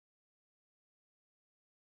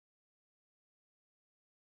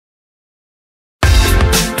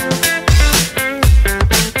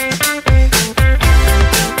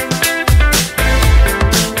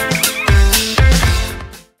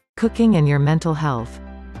Cooking and your mental health.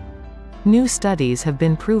 New studies have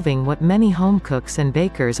been proving what many home cooks and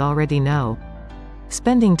bakers already know.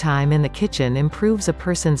 Spending time in the kitchen improves a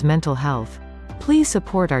person's mental health. Please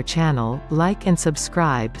support our channel, like and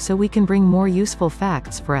subscribe so we can bring more useful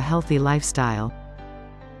facts for a healthy lifestyle.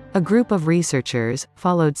 A group of researchers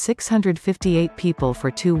followed 658 people for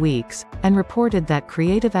 2 weeks, and reported that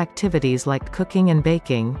creative activities like cooking and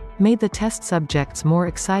baking made the test subjects more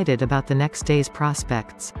excited about the next day's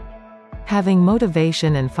prospects. Having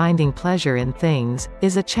motivation and finding pleasure in things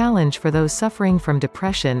is a challenge for those suffering from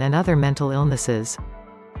depression and other mental illnesses.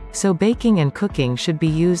 So baking and cooking should be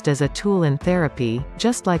used as a tool in therapy,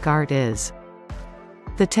 just like art is.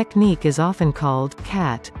 The technique is often called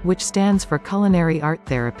CAT, which stands for Culinary Art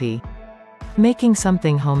Therapy. Making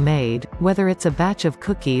something homemade, whether it's a batch of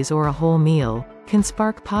cookies or a whole meal, can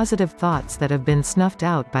spark positive thoughts that have been snuffed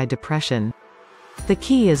out by depression. The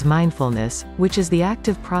key is mindfulness, which is the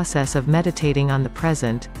active process of meditating on the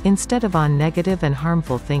present, instead of on negative and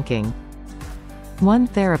harmful thinking. One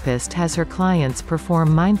therapist has her clients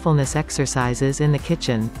perform mindfulness exercises in the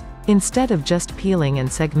kitchen. Instead of just peeling and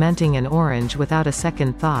segmenting an orange without a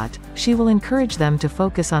second thought, she will encourage them to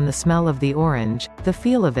focus on the smell of the orange, the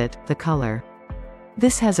feel of it, the color.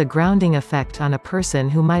 This has a grounding effect on a person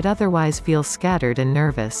who might otherwise feel scattered and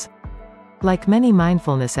nervous. Like many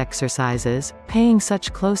mindfulness exercises, paying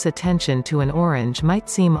such close attention to an orange might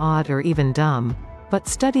seem odd or even dumb, but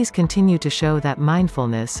studies continue to show that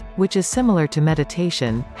mindfulness, which is similar to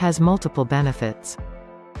meditation, has multiple benefits.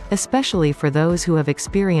 Especially for those who have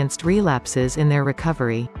experienced relapses in their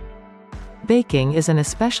recovery. Baking is an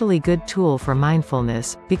especially good tool for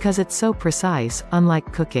mindfulness, because it's so precise,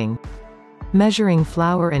 unlike cooking. Measuring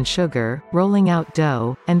flour and sugar, rolling out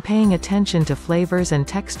dough, and paying attention to flavors and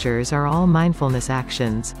textures are all mindfulness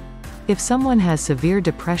actions. If someone has severe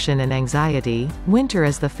depression and anxiety, winter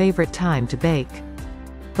is the favorite time to bake.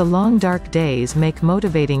 The long dark days make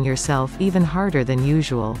motivating yourself even harder than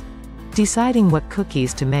usual. Deciding what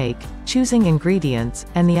cookies to make, choosing ingredients,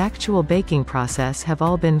 and the actual baking process have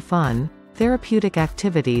all been fun, therapeutic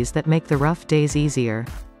activities that make the rough days easier.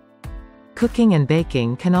 Cooking and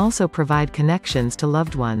baking can also provide connections to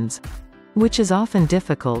loved ones, which is often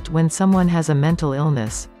difficult when someone has a mental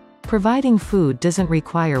illness. Providing food doesn't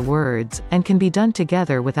require words, and can be done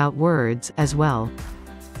together without words, as well.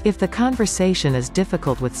 If the conversation is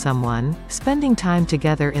difficult with someone, spending time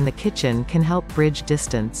together in the kitchen can help bridge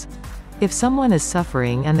distance. If someone is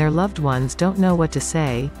suffering and their loved ones don't know what to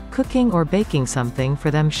say, cooking or baking something for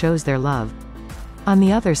them shows their love. On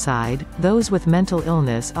the other side, those with mental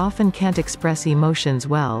illness often can't express emotions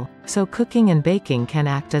well, so cooking and baking can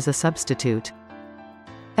act as a substitute.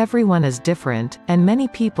 Everyone is different, and many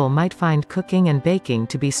people might find cooking and baking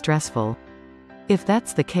to be stressful. If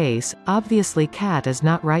that's the case, obviously CAT is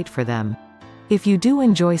not right for them. If you do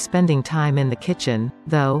enjoy spending time in the kitchen,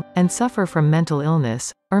 though, and suffer from mental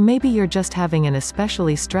illness, or maybe you're just having an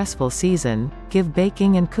especially stressful season, give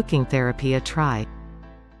baking and cooking therapy a try.